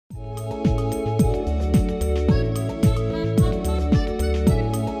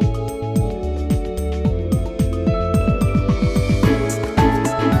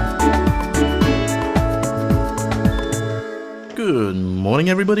morning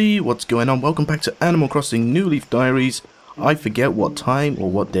everybody, what's going on? Welcome back to Animal Crossing New Leaf Diaries. I forget what time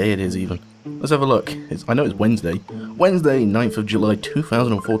or what day it is even. Let's have a look. I know it's Wednesday. Wednesday, 9th of July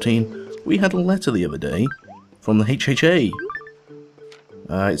 2014. We had a letter the other day from the HHA.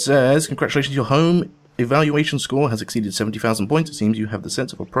 It says, congratulations, your home evaluation score has exceeded 70,000 points. It seems you have the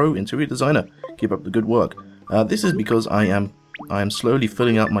sense of a pro interior designer. Keep up the good work. This is because I am slowly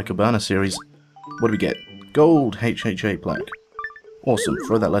filling out my Cabana series. What do we get? Gold HHA plaque. Awesome.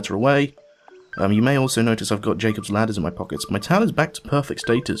 Throw that letter away. You may also notice I've got Jacob's ladders in my pockets. My town is back to perfect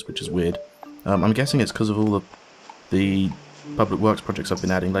status, which is weird. I'm guessing it's because of all the public works projects I've been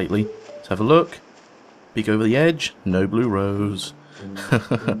adding lately. Let's have a look. Peek over the edge. No blue rose. Has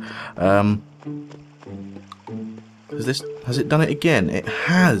it done it again? It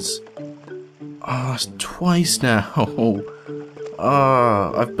has. Ah, it's twice now.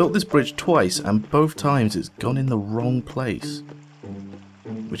 Ah, I've built this bridge twice, and both times it's gone in the wrong place.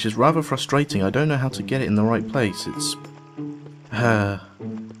 Which is rather frustrating. I don't know how to get it in the right place.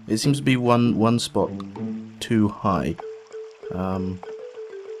 It seems to be one spot too high.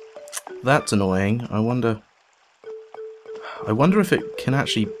 That's annoying. I wonder if it can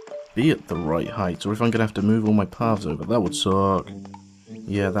actually be at the right height, or if I'm gonna have to move all my paths over. That would suck.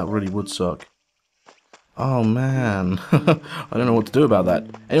 Yeah, that really would suck. Oh man, I don't know what to do about that.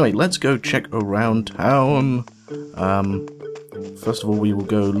 Anyway, let's go check around town. First of all, we will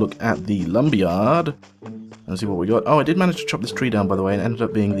go look at the lumberyard and see what we got. Oh, I did manage to chop this tree down, by the way, and it ended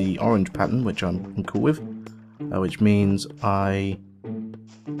up being the orange pattern, which I'm cool with. Which means I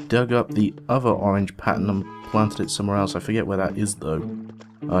dug up the other orange pattern and planted it somewhere else. I forget where that is, though.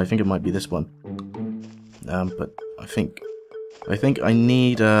 I think it might be this one. But I think I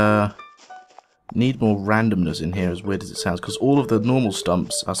need more randomness in here, as weird as it sounds, because all of the normal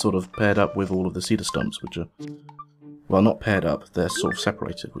stumps are sort of paired up with all of the cedar stumps, which are, well, not paired up, they're sort of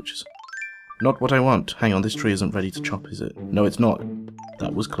separated, which is not what I want. Hang on, this tree isn't ready to chop, is it? No, it's not.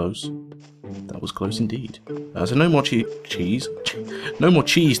 That was close. That was close indeed. So no more cheese. No more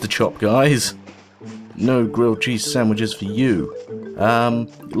cheese to chop, guys. No grilled cheese sandwiches for you.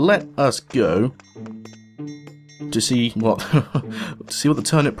 Let us go to see what the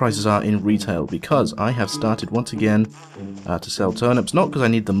turnip prices are in retail, because I have started once again to sell turnips. Not because I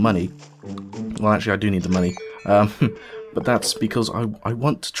need the money. Well, actually, I do need the money. But that's because I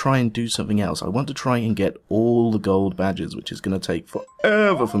want to try and do something else. I want to try and get all the gold badges, which is going to take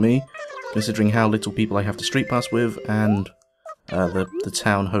forever for me, considering how little people I have to street pass with, and the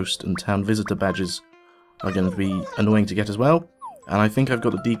town host and town visitor badges are going to be annoying to get as well. And I think I've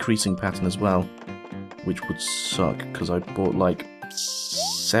got a decreasing pattern as well, which would suck, because I bought like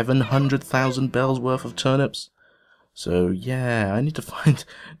 700,000 bells worth of turnips. So yeah, I need to find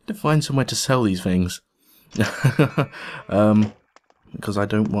somewhere to sell these things. Because I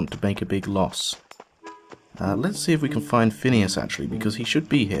don't want to make a big loss. Let's see if we can find Phineas, actually, because he should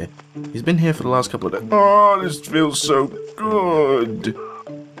be here. He's been here for the last couple of days. Oh, this feels so good!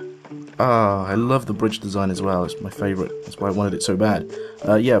 Ah, I love the bridge design as well. It's my favourite. That's why I wanted it so bad.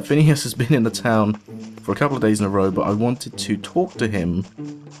 Yeah, Phineas has been in the town for a couple of days in a row, but I wanted to talk to him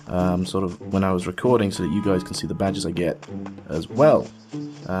sort of when I was recording, so that you guys can see the badges I get as well.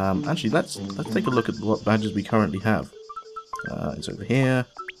 Actually, let's take a look at what badges we currently have. It's over here.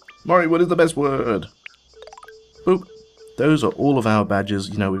 Moriwood is the best word. Boop. Those are all of our badges.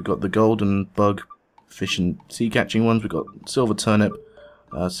 You know, we've got the golden bug, fish and sea catching ones. We've got silver turnip,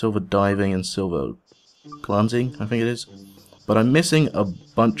 silver diving, and silver planting, I think it is. But I'm missing a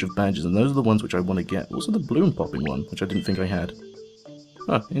bunch of badges, and those are the ones which I want to get. Also the balloon popping one, which I didn't think I had.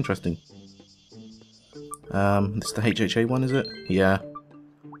 Oh, interesting. This is the HHA one, is it? Yeah.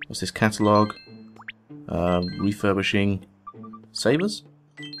 What's this? Catalogue. Refurbishing. Savers?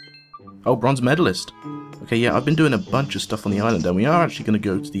 Oh, bronze medalist. Okay, yeah, I've been doing a bunch of stuff on the island, and we are actually going to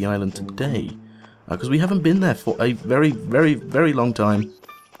go to the island today. Because we haven't been there for a very, very, very long time.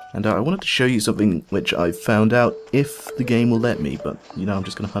 And I wanted to show you something which I found out, if the game will let me. But, you know, I'm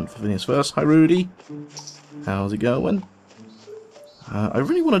just going to hunt for Phineas first. Hi, Rudy. How's it going? I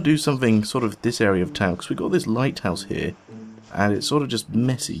really want to do something sort of this area of town, because we've got this lighthouse here. And it's sort of just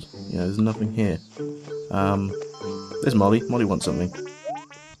messy. You know, there's nothing here. There's Molly. Molly wants something.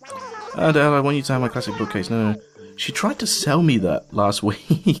 Dad, I want you to have my classic bookcase. No. She tried to sell me that last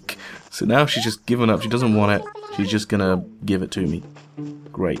week. So now she's just given up. She doesn't want it. She's just gonna give it to me.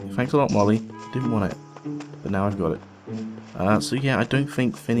 Great. Thanks a lot, Molly. Didn't want it. But now I've got it. So yeah, I don't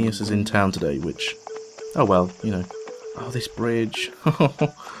think Phineas is in town today, which... Oh well, you know. Oh, this bridge. I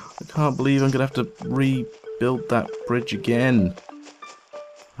can't believe I'm gonna have to rebuild that bridge again.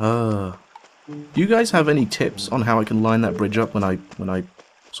 Do you guys have any tips on how I can line that bridge up when I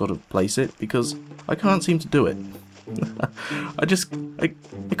sort of place it? Because I can't seem to do it.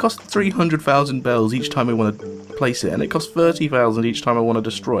 It costs 300,000 bells each time I want to place it, and it costs 30,000 each time I want to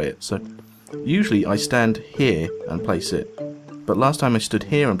destroy it. So usually I stand here and place it, but last time I stood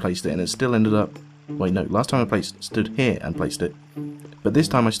here and placed it, and it still ended up. Wait, no. Last time I stood here and placed it, but this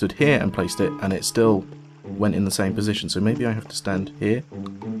time I stood here and placed it, and it still went in the same position. So maybe I have to stand here,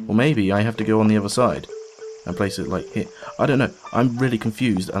 or maybe I have to go on the other side and place it like here. I don't know. I'm really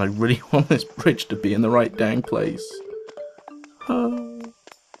confused, and I really want this bridge to be in the right dang place.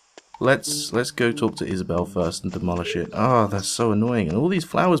 Let's go talk to Isabel first and demolish it. Ah, that's so annoying. And all these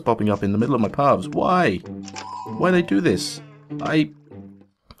flowers popping up in the middle of my paths. Why? Why they do this? I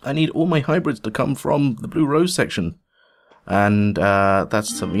need all my hybrids to come from the blue rose section. And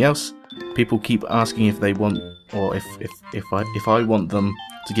that's something else. People keep asking if they want, or if I want them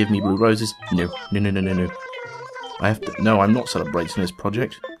to give me blue roses. No. I have to. No, I'm not celebrating this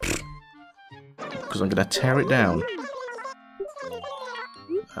project because I'm gonna tear it down.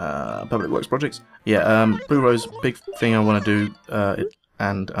 Public works projects. Yeah, blue rose, big thing I want to do,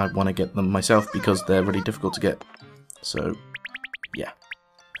 and I want to get them myself because they're really difficult to get. So, yeah.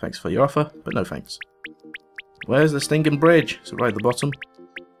 Thanks for your offer, but no thanks. Where's the stinking bridge? Is it right at the bottom?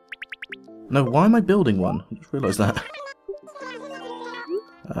 No, why am I building one? I just realised that.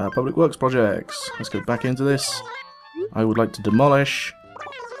 Public works projects. Let's go back into this. I would like to demolish.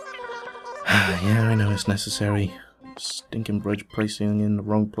 Yeah, I know it's necessary. Stinking bridge placing in the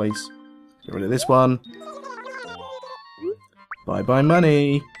wrong place. Get rid of this one. Bye bye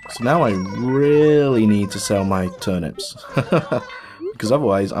money. So now I really need to sell my turnips. Because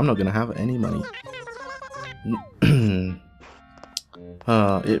otherwise I'm not going to have any money.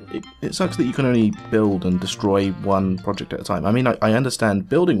 It sucks that you can only build and destroy one project at a time. I mean, I understand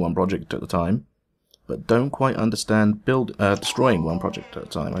building one project at a time, but don't quite understand destroying one project at a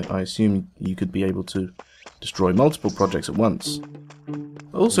time. I assume you could be able to destroy multiple projects at once.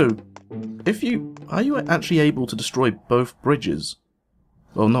 Also, are you actually able to destroy both bridges?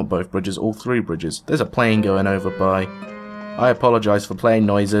 Well, not both bridges, all three bridges. There's a plane going over by. I apologise for plane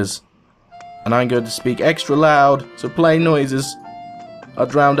noises. And I'm going to speak extra loud, so plane noises are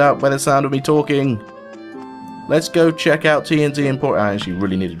drowned out by the sound of me talking. Let's go check out TNT Import. I actually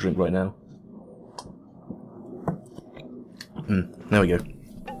really need a drink right now. There we go.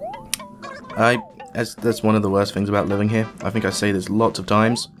 That's one of the worst things about living here. I think I say this lots of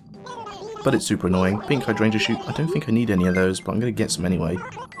times, but it's super annoying. Pink hydrangea shoot. I don't think I need any of those, but I'm going to get some anyway.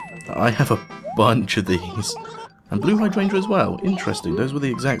 I have a bunch of these. And blue hydrangea as well. Interesting. Those were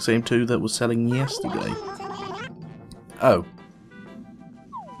the exact same two that were selling yesterday. Oh.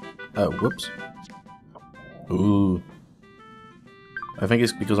 Oh, whoops. Ooh. I think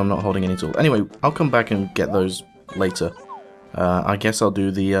it's because I'm not holding any tools. Anyway, I'll come back and get those later. I guess I'll do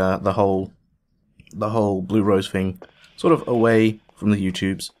the whole blue rose thing sort of away from the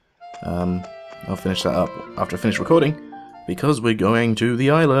YouTubes. I'll finish that up after I finish recording because we're going to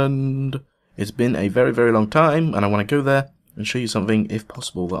the island. It's been a very, very long time, and I want to go there and show you something, if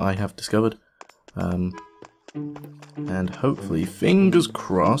possible, that I have discovered. And hopefully, fingers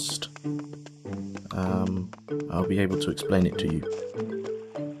crossed, I'll be able to explain it to you.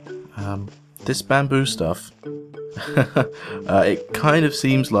 This bamboo stuff, it kind of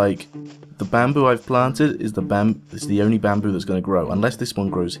seems like the bamboo I've planted is the only bamboo that's going to grow, unless this one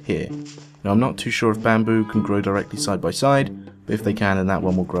grows here. Now, I'm not too sure if bamboo can grow directly side by side, but if they can, then that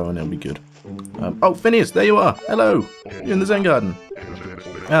one will grow and it'll be good. Oh, Phineas, there you are! Hello! You're in the Zen garden.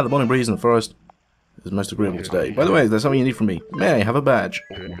 The morning breeze in the forest is most agreeable today. By the way, is there something you need from me? May I have a badge?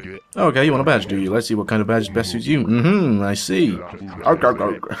 Oh, okay, you want a badge, do you? Let's see what kind of badge best suits you. I see.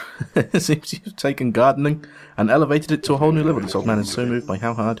 It seems you've taken gardening and elevated it to a whole new level. This old man is so moved by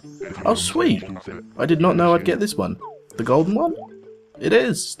how hard. Oh, sweet! I did not know I'd get this one. The golden one? It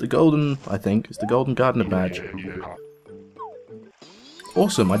is! The golden, I think, it's the golden gardener badge.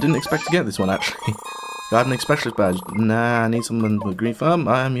 Awesome, I didn't expect to get this one, actually. Gardening specialist badge. Nah, I need someone with green thumb.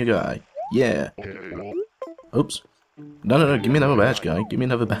 I'm your guy. Yeah. Oops. No, give me another badge, guy. Give me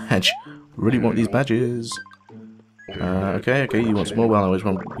another badge. Really want these badges. Okay, you want small well, which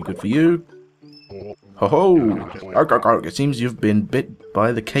one would be good for you? Ho-ho! It seems you've been bit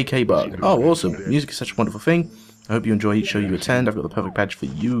by the KK bug. Oh, awesome. Music is such a wonderful thing. I hope you enjoy each show you attend. I've got the perfect badge for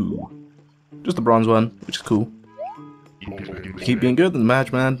you. Just the bronze one, which is cool. Keep being good, and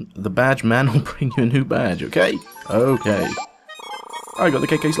the badge man will bring you a new badge, okay? Okay. I got the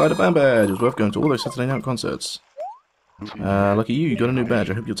KK Slider fan badge. It was worth going to all those Saturday night concerts. Lucky you got a new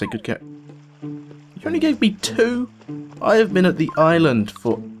badge. I hope you'll take good care. You only gave me 2? I have been at the island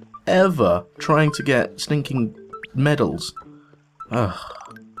for ever trying to get stinking medals. Ugh.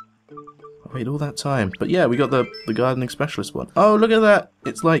 I waited all that time. But yeah, we got the gardening specialist one. Oh, look at that!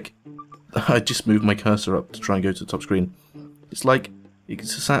 It's like... I just moved my cursor up to try and go to the top screen. It's like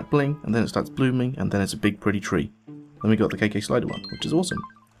it's a sapling, and then it starts blooming, and then it's a big pretty tree. Then we got the KK Slider one, which is awesome.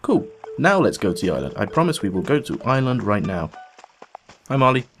 Cool. Now let's go to the island. I promise we will go to island right now. Hi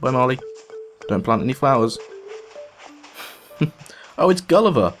Marley. Bye Marley. Don't plant any flowers. Oh, it's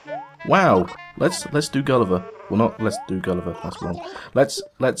Gulliver. Wow. Let's do Gulliver. Well, not let's do Gulliver. That's wrong. Let's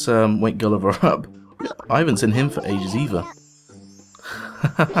wake Gulliver up. I haven't seen him for ages either.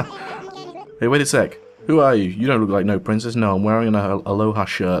 Hey, wait a sec. Who are you? You don't look like no princess. No, I'm wearing an aloha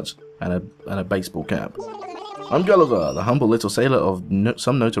shirt and a baseball cap. I'm Gulliver, the humble little sailor of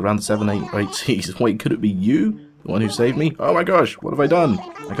some note around the 7, 8, or 8 seas. Wait, could it be you? The one who saved me? Oh my gosh, what have I done?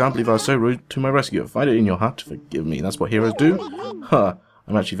 I can't believe I was so rude to my rescue. Find it in your heart to forgive me. That's what heroes do? Huh.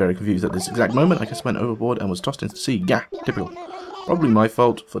 I'm actually very confused at this exact moment. I guess I went overboard and was tossed into the sea. Gah, typical. Probably my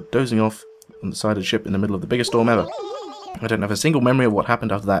fault for dozing off on the side of the ship in the middle of the biggest storm ever. I don't have a single memory of what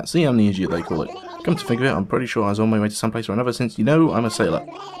happened after that. Sea amnesia, they call it. Come to think of it, I'm pretty sure I was on my way to someplace or another since, you know, I'm a sailor.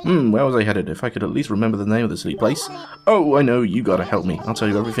 Where was I headed? If I could at least remember the name of the silly place. Oh, I know, you gotta help me. I'll tell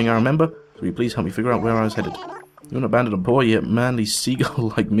you everything I remember. So will you please help me figure out where I was headed? You wouldn't abandon a poor yet manly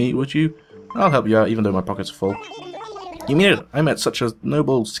seagull like me, would you? I'll help you out, even though my pockets are full. You mean it? I met such a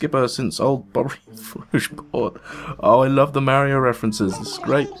noble skipper since old Bobby Frushport. Oh, I love the Mario references. This is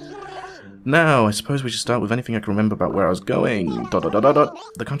great. Now, I suppose we should start with anything I can remember about where I was going.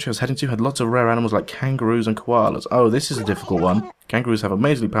 The country I was heading to had lots of rare animals like kangaroos and koalas. Oh, this is a difficult one. Kangaroos have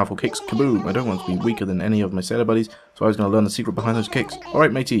amazingly powerful kicks. Kaboom! I don't want to be weaker than any of my sailor buddies, so I was going to learn the secret behind those kicks.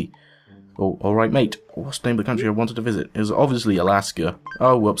 Alright, matey. Oh, alright, mate. What's the name of the country I wanted to visit? It was obviously Alaska.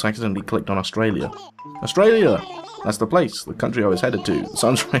 Oh, whoops, I accidentally clicked on Australia. Australia! That's the place, the country I was headed to. The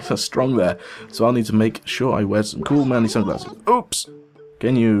sun's rather strong there, so I'll need to make sure I wear some cool manly sunglasses. Oops!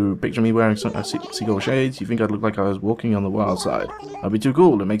 Can you picture me wearing some seagull shades? You think I'd look like I was walking on the wild side? That'd be too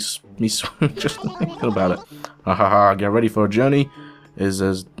cool. It makes me swoon just thinking about it. Ha ha ha, get ready for a journey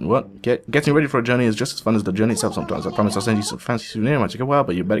getting ready for a journey is just as fun as the journey itself sometimes. I promise I'll send you some fancy souvenir. It might take a while,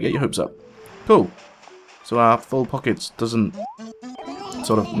 but you better get your hopes up. Cool. So our full pockets doesn't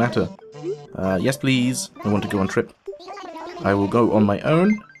sort of matter. Yes please. I want to go on trip. I will go on my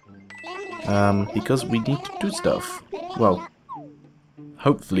own. Because we need to do stuff. Well,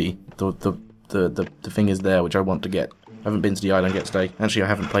 hopefully the thing is there which I want to get. I haven't been to the island yet today. Actually, I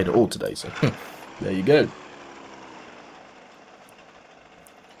haven't played it all today, so there you go.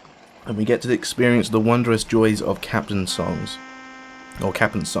 And we get to experience the wondrous joys of Captain's songs. Or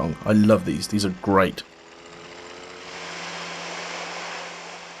Captain's song. I love these. These are great.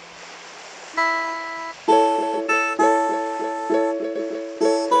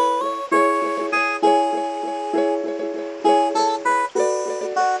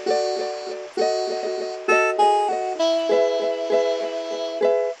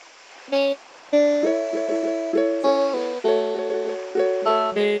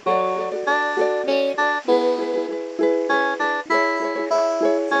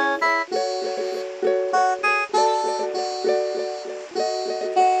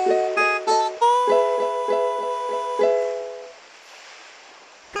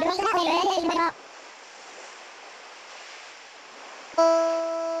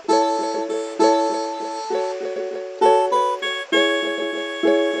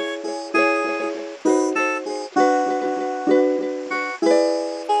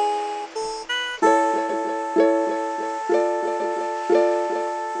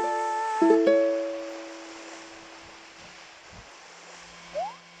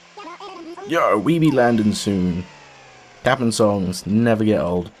 Yo, we be landing soon. Captain songs never get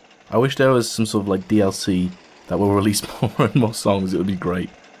old. I wish there was some sort of like DLC that will release more and more songs. It would be great.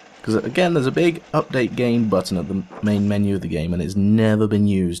 Because again, there's a big update game button at the main menu of the game, and it's never been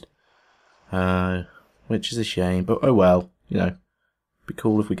used. Which is a shame, but oh well. You know, it'd be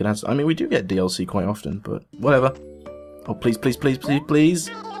cool if we could add. I mean, we do get DLC quite often, but whatever. Oh, please, please, please, please, please.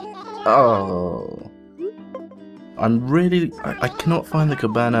 Oh, I'm really. I cannot find the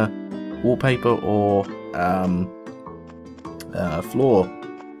cabana wallpaper or floor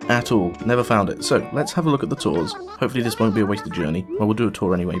at all. Never found it. So let's have a look at the tours. Hopefully this won't be a wasted journey. Well, we'll do a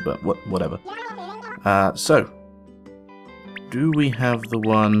tour anyway, but whatever. So do we have the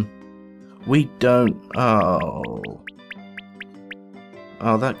one? We don't. Oh,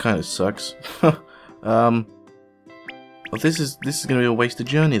 that kind of sucks. Well, this is going to be a wasted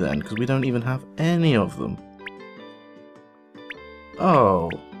journey then, because we don't even have any of them.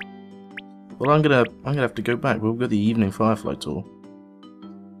 Oh. Well, I'm gonna have to go back. We'll go the evening Firefly tour.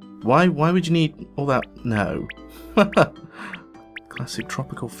 Why would you need all that? No. Classic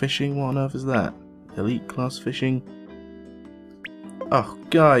tropical fishing, what on earth is that? Elite class fishing? Oh,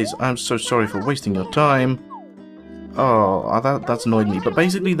 guys, I'm so sorry for wasting your time. Oh, that's annoyed me. But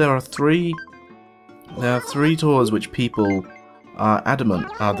basically there are three tours which people are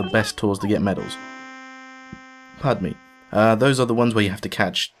adamant are the best tours to get medals. Pardon me. Those are the ones where you have to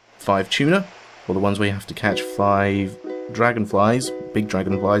catch 5 tuna, or the ones where you have to catch 5 dragonflies, big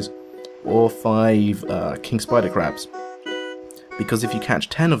dragonflies, or 5 king spider crabs. Because if you catch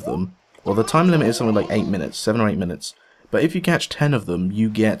 10 of them, well, the time limit is something like 8 minutes, 7 or 8 minutes, but if you catch 10 of them, you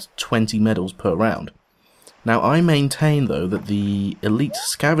get 20 medals per round. Now, I maintain, though, that the Elite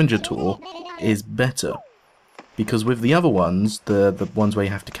Scavenger Tour is better, because with the other ones, the ones where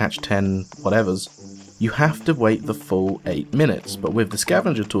you have to catch 10 whatevers, you have to wait the full 8 minutes, but with the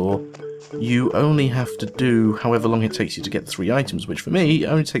Scavenger Tour, you only have to do however long it takes you to get 3 items, which for me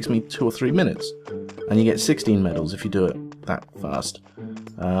only takes me 2 or 3 minutes, and you get 16 medals if you do it that fast.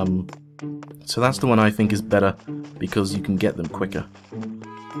 So that's the one I think is better, because you can get them quicker.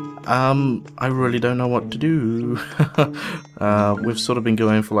 I really don't know what to do. We've sort of been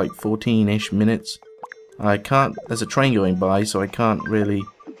going for like 14-ish minutes. I can't, there's a train going by, so I can't really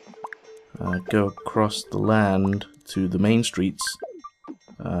go across the land to the main streets.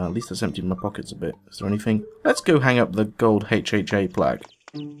 At least that's emptied my pockets a bit. Is there anything? Let's go hang up the gold HHA plaque.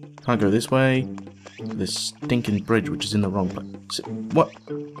 Can't go this way. This stinking bridge, which is in the wrong place. What?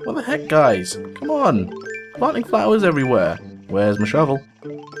 What the heck, guys? Come on! Planting flowers everywhere. Where's my shovel?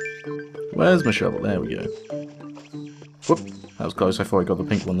 Where's my shovel? There we go. Whoop. That was close. I thought I got the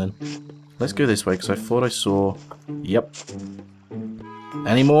pink one then. Let's go this way, because I thought I saw... Yep.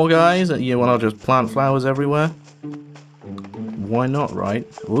 Any more, guys? You want to just plant flowers everywhere? Why not, right?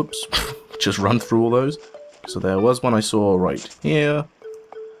 Whoops. Just run through all those. So there was one I saw right here.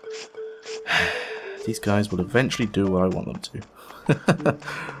 These guys will eventually do what I want them to.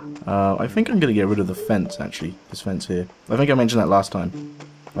 I think I'm going to get rid of the fence, actually. This fence here. I think I mentioned that last time.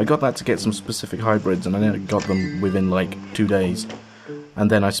 I got that to get some specific hybrids, and I never got them within, like, 2 days.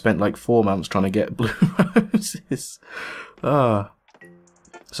 And then I spent, like, 4 months trying to get blue roses. So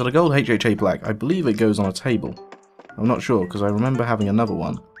the gold HHA plaque, I believe it goes on a table. I'm not sure, because I remember having another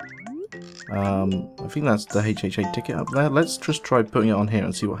one. I think that's the HHA ticket up there. Let's just try putting it on here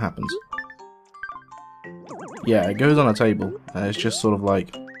and see what happens. Yeah, it goes on a table. It's just sort of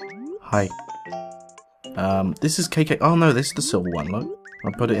like, hi. This is KK. Oh no, this is the silver one. Look,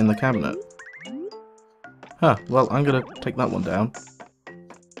 I'll put it in the cabinet. Huh. Well, I'm gonna take that one down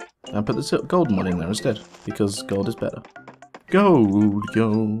and put the golden one in there instead, because gold is better. Gold,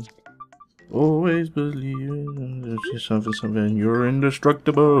 yo. Always believe there's something. You're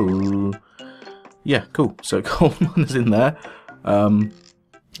indestructible. Yeah, cool. So gold one is in there.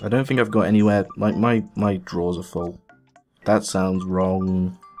 I don't think I've got anywhere, like, my drawers are full. That sounds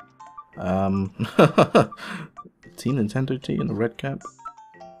wrong. Team Nintendo T in the red cap.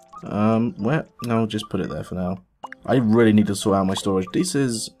 Where? No, I'll just put it there for now. I really need to sort out my storage. This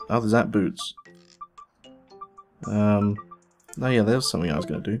is, oh, there's that boots. Oh yeah, there's something I was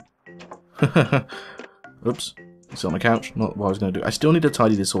going to do. Oops. It's on my couch, not what I was going to do. I still need to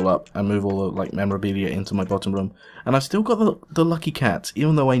tidy this all up and move all the, like, memorabilia into my bottom room. And I've still got the lucky cats,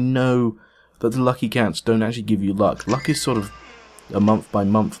 even though I know that the lucky cats don't actually give you luck. Luck is sort of a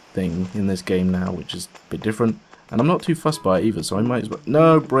month-by-month thing in this game now, which is a bit different. And I'm not too fussed by it either, so I might as well...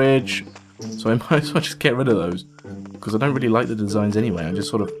 No, bridge! So I might as well just get rid of those. Because I don't really like the designs anyway. I just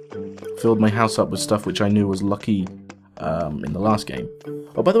sort of filled my house up with stuff which I knew was lucky in the last game.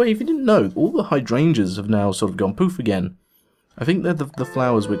 Oh, by the way, if you didn't know, all the hydrangeas have now sort of gone poof again. I think they're the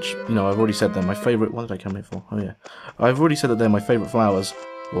flowers which, you know, I've already said they're my favourite... What did I come here for? Oh, yeah. I've already said that they're my favourite flowers,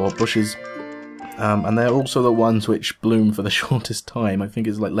 or bushes. And they're also the ones which bloom for the shortest time. I think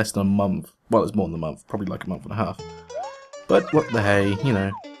it's like less than a month. Well, it's more than a month. Probably like a month and a half. But what the hey, you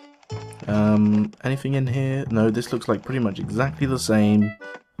know. Anything in here? No, this looks like pretty much exactly the same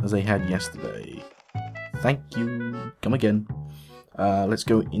as they had yesterday. Thank you. Come again. Let's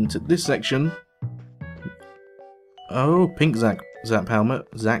go into this section. Oh, pink Zap helmet.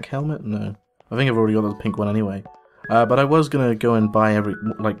 Zack helmet? No. I think I've already got the pink one anyway. But I was gonna go and buy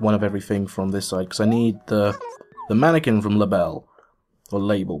one of everything from this side, because I need the mannequin from Labelle. Or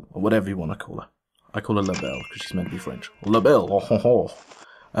Label, or whatever you want to call her. I call her Labelle, because she's meant to be French. Labelle, oh ho ho.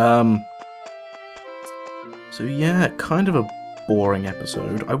 So yeah, kind of a boring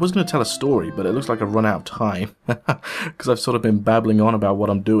episode. I was going to tell a story, but it looks like I've run out of time. Because I've sort of been babbling on about what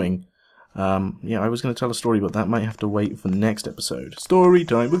I'm doing. Yeah, I was going to tell a story, but that might have to wait for the next episode. Story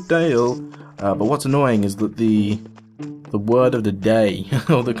time with Dale! But what's annoying is that the the word of the day,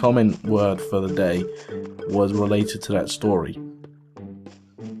 or the comment word for the day, was related to that story.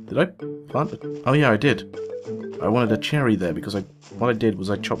 Did I plant it? Oh yeah, I did. I wanted a cherry there because what I did was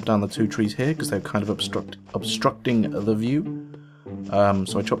I chopped down the 2 trees here because they were kind of obstructing the view.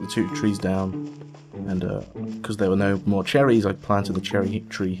 So I chopped the 2 trees down, and because there were no more cherries, I planted the cherry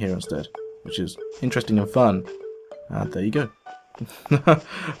tree here instead, which is interesting and fun. And there you go.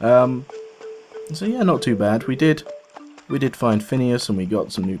 So yeah, not too bad. We did find Phineas, and we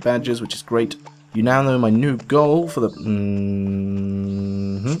got some new badges, which is great. You now know my new goal for the...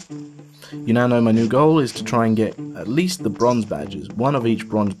 You now know my new goal is to try and get at least the bronze badges, 1 of each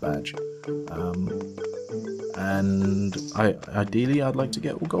bronze badge. And ideally I'd like to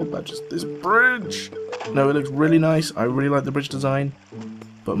get all gold badges. This bridge! No, it looks really nice. I really like the bridge design.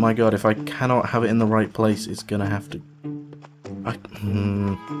 But my god, if I cannot have it in the right place, it's gonna have to...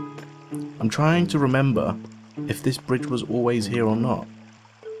 I'm trying to remember if this bridge was always here or not.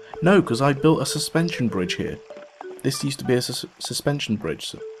 No, because I built a suspension bridge here. This used to be a suspension bridge.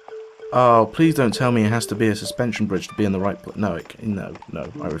 So... Oh, please don't tell me it has to be a suspension bridge to be in the right place. No, no,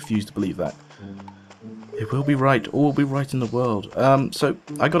 I refuse to believe that. It will be right. All will be right in the world. So,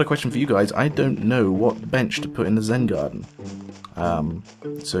 I got a question for you guys. I don't know what bench to put in the Zen garden.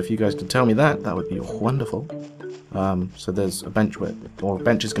 So if you guys could tell me that, that would be wonderful. So there's a bench where... Or a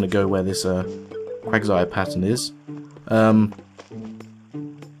bench is going to go where this Quagsire pattern is.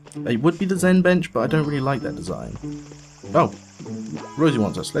 It would be the Zen bench, but I don't really like that design. Oh, Rosie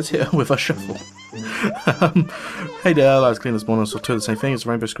wants us. Let's hit her with a shuffle. Hey Dale, I was cleaning this morning, so two of the same thing. It's a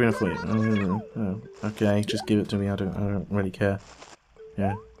rainbow screener for you. Oh, okay, just give it to me. I don't really care.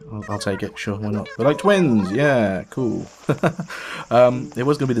 Yeah, I'll take it. Sure, why not? They're like twins. Yeah, cool. It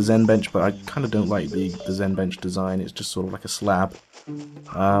was gonna be the Zen bench, but I kind of don't like the Zen bench design. It's just sort of like a slab.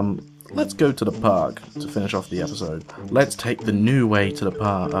 Let's go to the park to finish off the episode. Let's take the new way to the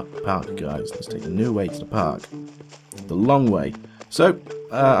park, guys. Let's take the new way to the park. The long way. So,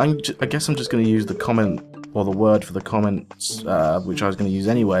 I guess I'm just going to use the comment, or the word for the comments, which I was going to use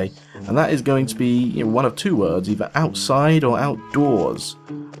anyway, and that is going to be one of 2 words, either outside or outdoors,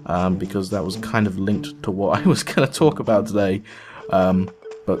 because that was kind of linked to what I was going to talk about today,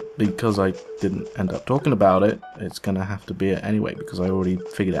 but because I didn't end up talking about it, it's going to have to be it anyway, because I already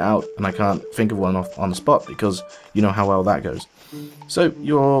figured it out, and I can't think of one off on the spot, because you know how well that goes. So,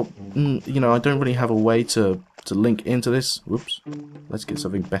 I don't really have a way to link into this. Whoops. Let's get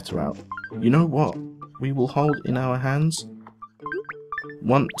something better out. You know what we will hold in our hands?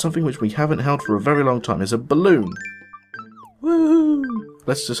 Something which we haven't held for a very long time is a balloon. Woo!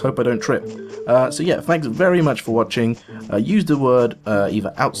 Let's just hope I don't trip. So yeah, thanks very much for watching. Use the word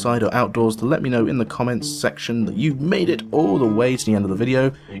either outside or outdoors to let me know in the comments section that you made it all the way to the end of the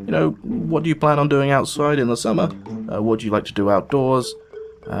video. What do you plan on doing outside in the summer? What do you like to do outdoors?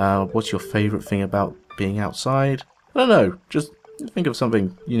 What's your favourite thing about being outside? I don't know, just think of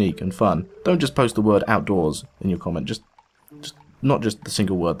something unique and fun. Don't just post the word outdoors in your comment, just not just the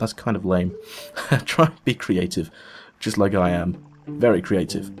single word, that's kind of lame. Try and be creative, just like I am. Very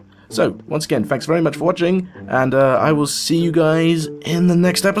creative. So, once again, thanks very much for watching, and I will see you guys in the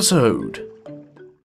next episode.